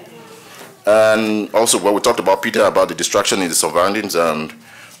life. And also, well, we talked about Peter, about the distraction in the surroundings, and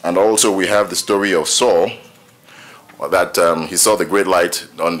also we have the story of Saul, that he saw the great light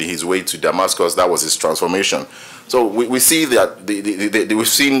on his way to Damascus. That was his transformation. So we see that we've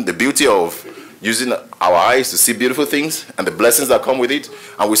seen the beauty of using our eyes to see beautiful things and the blessings that come with it.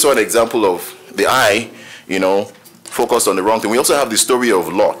 And we saw an example of the eye, focused on the wrong thing. We also have the story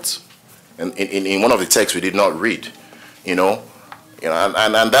of Lot. And in one of the texts we did not read, You know,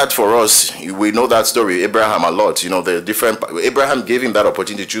 and that for us, we know that story, Abraham, a lot. You know, the different, Abraham gave him that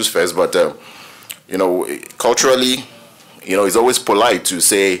opportunity to choose first, but, you know, culturally, you know, it's always polite to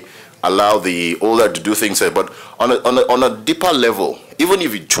say, allow the older to do things. But on a deeper level, even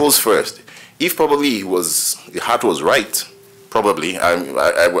if he chose first, if probably his heart was right, probably, I'm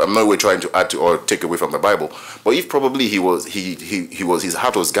not really trying to add to or take away from the Bible, but if probably his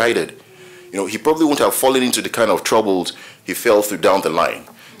heart was guided, you know, he probably wouldn't have fallen into the kind of troubles he fell through down the line.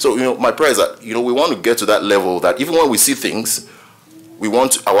 So, you know, my prayer is that, you know, we want to get to that level that even when we see things, we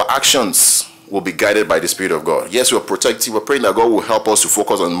want our actions will be guided by the Spirit of God. Yes, we're protecting, we're praying that God will help us to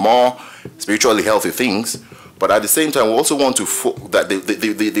focus on more spiritually healthy things, but at the same time, we also want to that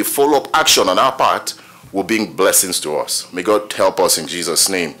the follow-up action on our part will bring blessings to us. May God help us in Jesus'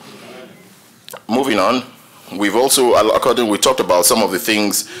 name. Moving on, we've also, we talked about some of the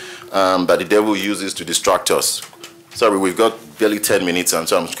things that the devil uses to distract us. Sorry, we've got barely 10 minutes, and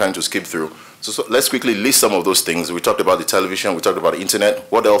so I'm trying to skip through. So let's quickly list some of those things. We talked about the television, we talked about the internet.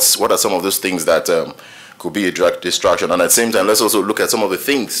 What else? What are some of those things that could be a distraction? And at the same time, let's also look at some of the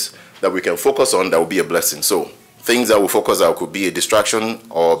things that we can focus on that will be a blessing. So things that we'll focus on could be a distraction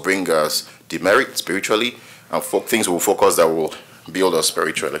or bring us demerit spiritually, and things we'll focus that will build us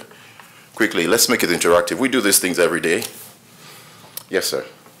spiritually. Quickly, let's make it interactive. We do these things every day. Yes, sir.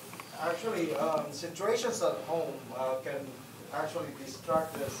 Actually, situations at home can actually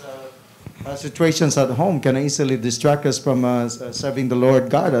distract us. Situations at home can easily distract us from serving the Lord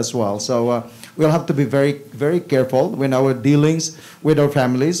God as well. So we'll have to be very, very careful in our dealings with our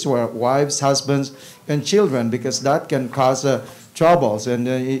families, our wives, husbands, and children, because that can cause troubles. And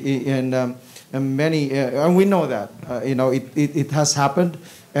many, and we know that, you know, it has happened,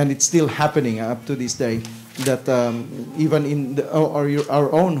 and it's still happening up to this day. That even in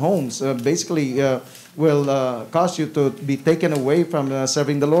our own homes, basically will cause you to be taken away from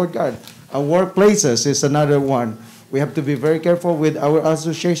serving the Lord God. Our workplaces is another one. We have to be very careful with our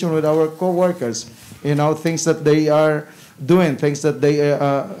association with our co-workers. You know, things that they are doing, things that they,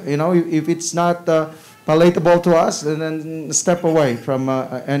 you know, if it's not palatable to us, then step away from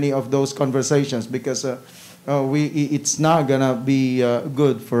any of those conversations, because it's not gonna be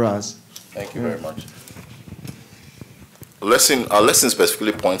good for us. Thank you very much. Our lesson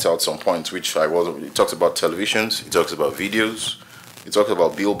specifically points out some points which it talks about televisions, it talks about videos, it talks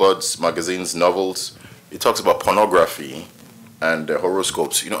about billboards, magazines, novels, it talks about pornography and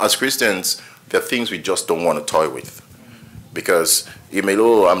horoscopes. You know, as Christians, there are things we just don't want to toy with, because you may,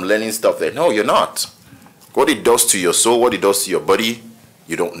 oh, I'm learning stuff there. No, you're not. What it does to your soul, what it does to your body,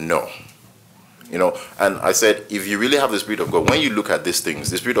 you don't know. You know, and I said, if you really have the Spirit of God, when you look at these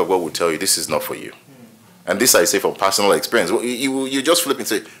things, the Spirit of God will tell you this is not for you. And this I say from personal experience. You just flip and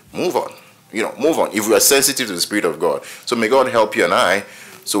say, move on. You know, move on. If we are sensitive to the Spirit of God. So may God help you and I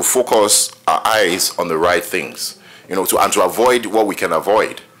to focus our eyes on the right things. You know, and to avoid what we can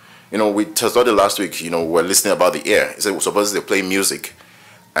avoid. You know, we studied last week, you know, we're listening about the ear. It said, suppose they play music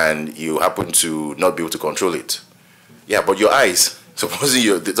and you happen to not be able to control it. Yeah, but your eyes, supposing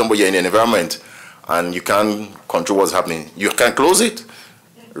you're in an environment and you can't control what's happening, you can close it.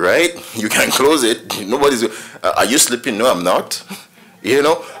 Right? You can close it. Nobody's. Are you sleeping? No, I'm not. You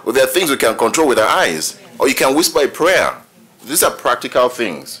know, well, there are things we can control with our eyes, or you can whisper a prayer. These are practical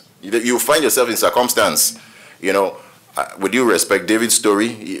things. You find yourself in circumstance. You know, with due respect, David's story,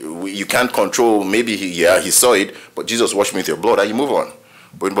 you can't control. Maybe he saw it, but Jesus washed me with your blood, and you move on.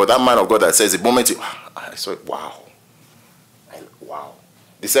 But that man of God that says the moment I saw it, wow, wow.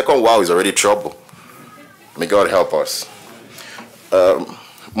 The second wow is already trouble. May God help us.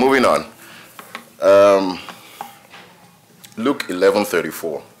 Moving on. Luke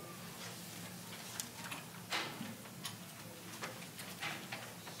 11:34.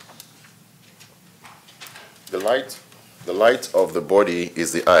 The light of the body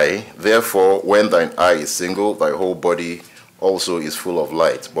is the eye. Therefore, when thine eye is single, thy whole body also is full of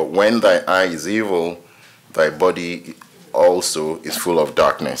light. But when thy eye is evil, thy body also is full of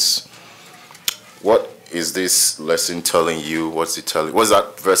darkness. What is this lesson telling you? What's it telling? What's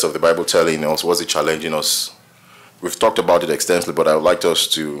that verse of the Bible telling us? What's it challenging us? We've talked about it extensively, but I would like us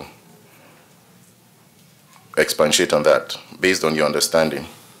to expatiate on that based on your understanding.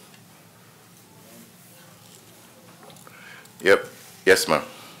 Yep. Yes, ma'am.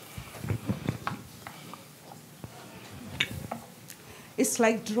 It's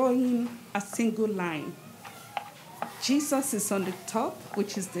like drawing a single line. Jesus is on the top,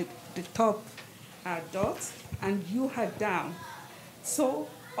 which is the top dot, and you are down. So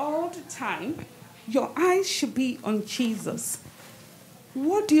all the time, your eyes should be on Jesus.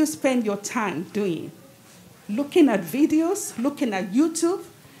 What do you spend your time doing? looking at videos, looking at YouTube,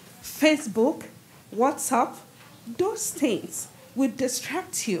 Facebook, WhatsApp. Those things will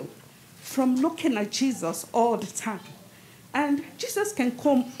distract you from looking at Jesus all the time. And Jesus can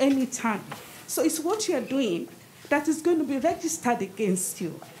come anytime. So it's what you're doing that is going to be registered against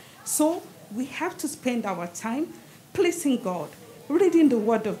you. So we have to spend our time pleasing God, reading the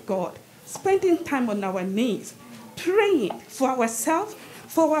Word of God, spending time on our knees, praying for ourselves,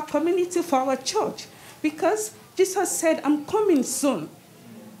 for our community, for our church. Because Jesus said, I'm coming soon,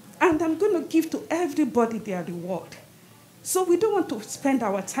 and I'm going to give to everybody their reward. So we don't want to spend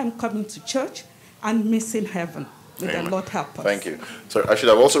our time coming to church and missing heaven. May the Lord help us. Thank you. So I should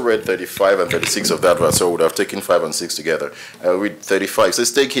have also read 35 and 36 of that verse, so I would have taken 5 and 6 together. I'll read 35. It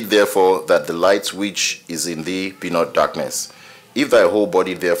says, take heed therefore that the light which is in thee be not darkness. If thy whole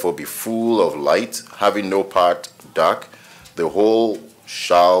body therefore be full of light, having no part dark, the whole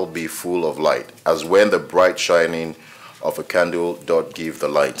shall be full of light, as when the bright shining of a candle doth give the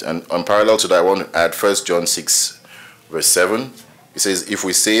light. And on parallel to that, I want to add 1 John 6, verse 7. It says, if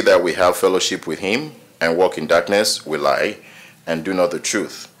we say that we have fellowship with him and walk in darkness, we lie and do not the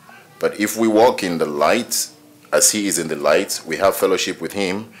truth. But if we walk in the light, as he is in the light, we have fellowship with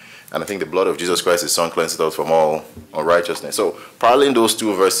him. And I think the blood of Jesus Christ, his son, cleanses us from all unrighteousness. So paralleling those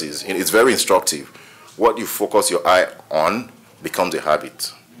two verses, it's very instructive. What you focus your eye on becomes a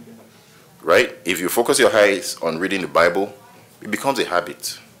habit. Right? If you focus your eyes on reading the Bible, it becomes a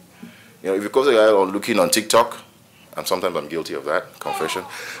habit. You know, if you focus your eye on looking on TikTok, and sometimes I'm guilty of that, confession,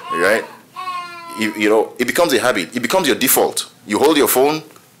 right? You know, it becomes a habit. It becomes your default. You hold your phone,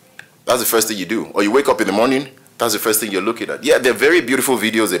 that's the first thing you do. Or you wake up in the morning, that's the first thing you're looking at. Yeah, they're very beautiful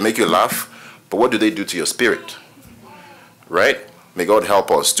videos. They make you laugh. But what do they do to your spirit? Right? May God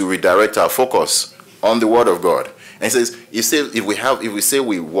help us to redirect our focus on the Word of God. And it says, if we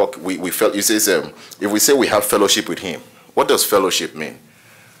say we have fellowship with him, what does fellowship mean?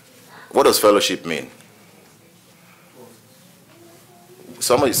 What does fellowship mean?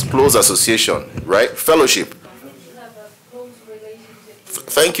 Somebody's close association, right? Fellowship.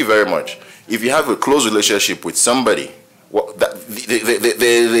 Thank you very much. If you have a close relationship with somebody,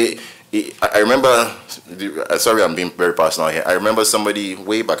 I remember, sorry I'm being very personal here. I remember somebody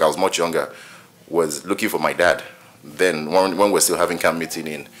way back, I was much younger, was looking for my dad. Then when we were still having camp meeting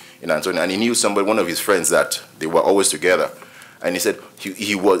in Antonio, and he knew somebody, one of his friends, that they were always together. And he said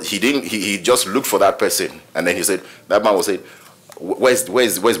he just looked for that person, and then he said, that man was saying, where's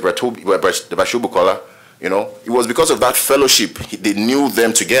Bashubukola? You know, it was because of that fellowship. They knew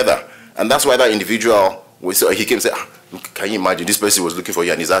them together, and that's why that individual he came and said, can you imagine, this person was looking for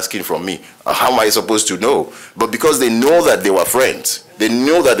you and he's asking from me. How am I supposed to know? But because they know that they were friends, they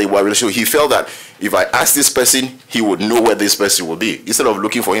know that they were relational, he felt that if I asked this person, he would know where this person will be, instead of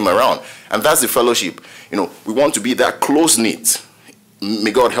looking for him around. And that's the fellowship. You know, we want to be that close-knit.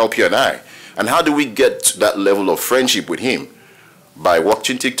 May God help you and I. And how do we get to that level of friendship with him? By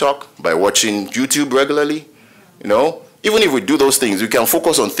watching TikTok, by watching YouTube regularly. You know, even if we do those things, we can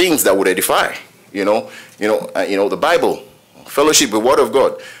focus on things that would edify. You know, the Bible, fellowship, the Word of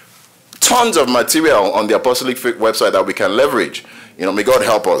God. Tons of material on the Apostolic website that we can leverage. You know, may God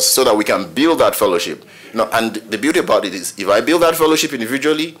help us so that we can build that fellowship. You know, and the beauty about it is, if I build that fellowship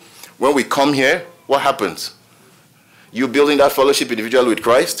individually, when we come here, what happens? You building that fellowship individually with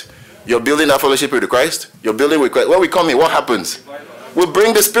Christ. You're building that fellowship with Christ. You're building with Christ. When we come here, what happens? We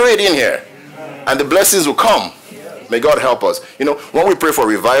bring the Spirit in here, and the blessings will come. May God help us. You know, when we pray for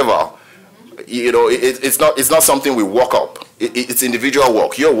revival, you know, it's not something we walk up. It's individual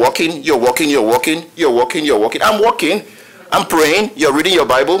walk. You're walking, you're walking, you're walking, you're walking, you're walking. I'm walking, I'm praying, you're reading your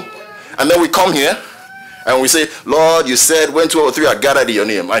Bible, and then we come here and we say, Lord, you said when 2 or 3 are gathered in your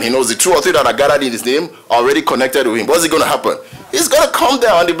name, and he knows the 2 or 3 that are gathered in his name are already connected with him. What's going to happen? It's going to come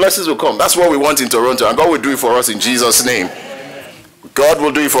down and the blessings will come. That's what we want in Toronto, and God will do it for us in Jesus' name. God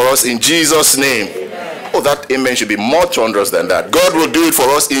will do it for us in Jesus' name. Oh, that amen should be more thunderous than that. God will do it for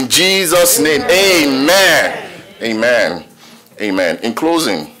us in Jesus' name. Amen. Amen. Amen. In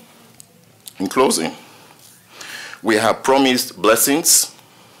closing, we have promised blessings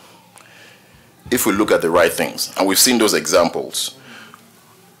if we look at the right things. And we've seen those examples.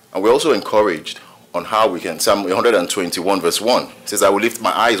 And we're also encouraged on how we can. Psalm 121 verse 1 says, I will lift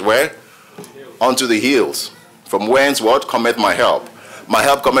my eyes where? Unto the hills. From whence what? Cometh my help. My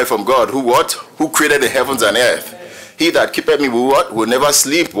help cometh from God, who what? Who created the heavens and earth. He that keepeth me will what? Will never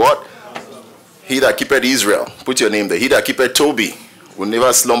sleep, what? He that keepeth Israel. Put your name there. He that keepeth Toby will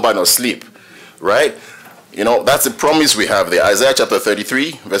never slumber nor sleep. Right? You know, that's the promise we have there. Isaiah chapter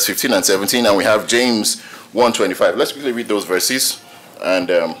 33, verse 15 and 17, and we have James 1:25. Let's quickly read those verses. And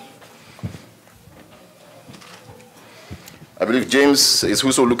I believe James is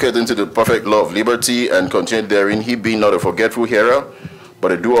whoso looketh into the perfect law of liberty and continued therein, he being not a forgetful hearer,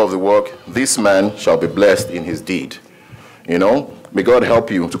 but a doer of the work, this man shall be blessed in his deed. You know, may God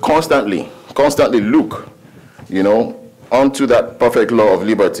help you to constantly look, you know, onto that perfect law of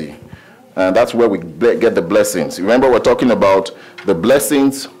liberty. And that's where we get the blessings. Remember, we're talking about the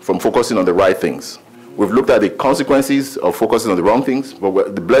blessings from focusing on the right things. We've looked at the consequences of focusing on the wrong things,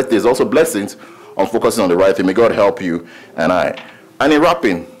 but there's also blessings on focusing on the right thing. May God help you and I. And in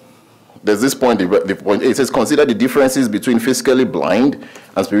wrapping, there's this point, the point, it says, consider the differences between physically blind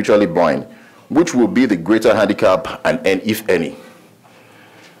and spiritually blind. Which will be the greater handicap, and if any?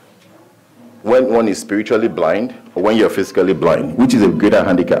 When one is spiritually blind or when you're physically blind, which is a greater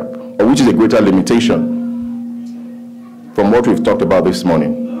handicap or which is a greater limitation from what we've talked about this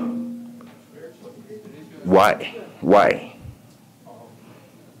morning? Why? Why?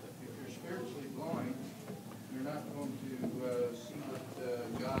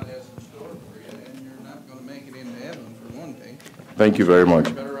 Thank you very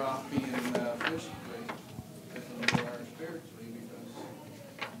much. Better off being physically than you are spiritually, because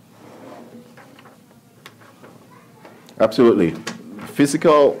Absolutely.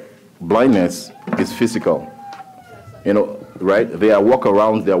 Physical blindness is physical. You know, right? There are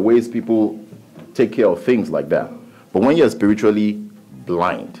walkarounds, there are ways people take care of things like that. But when you're spiritually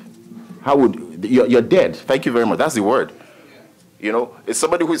blind, how would you're dead? Thank you very much. That's the word. You know, it's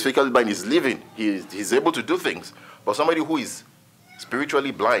somebody who is physically blind is living. He's able to do things. But somebody who is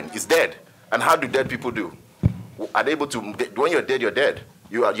spiritually blind is dead. And how do dead people do? Are they able to? When you're dead, you're dead.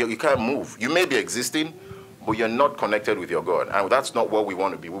 You can't move. You may be existing, but you're not connected with your God. And that's not what we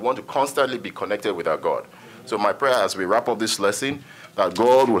want to be. We want to constantly be connected with our God. So my prayer as we wrap up this lesson, that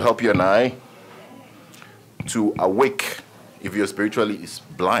God will help you and I to awake, if you're spiritually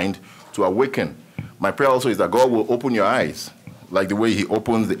blind, to awaken. My prayer also is that God will open your eyes, like the way he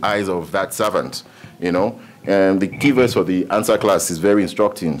opens the eyes of that servant, you know. And the key verse for the answer class is very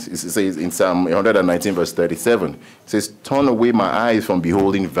instructing. It says in Psalm 119, verse 37, it says, turn away my eyes from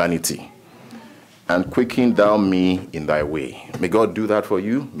beholding vanity, and quicken thou me in thy way. May God do that for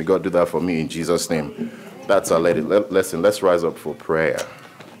you. May God do that for me in Jesus' name. That's our lesson. Let's rise up for prayer.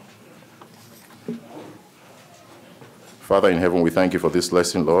 Father in heaven, we thank you for this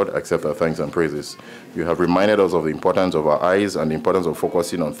lesson, Lord. Accept our thanks and praises. You have reminded us of the importance of our eyes and the importance of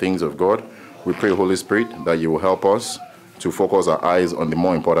focusing on things of God. We pray, Holy Spirit, that you will help us to focus our eyes on the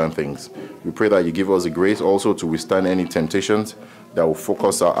more important things. We pray that you give us the grace also to withstand any temptations that will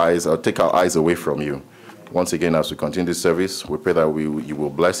focus our eyes or take our eyes away from you. Once again, as we continue this service, we pray that you will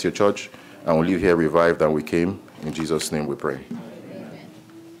bless your church and we'll leave here revived than we came. In Jesus' name we pray.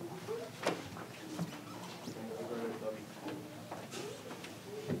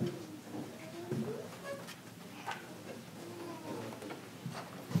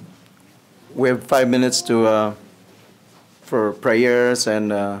 We have 5 minutes to for prayers and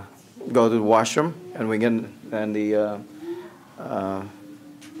go to the washroom, and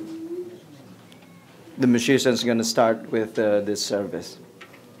the musicians are going to start with this service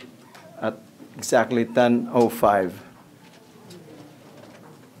at exactly 10:05.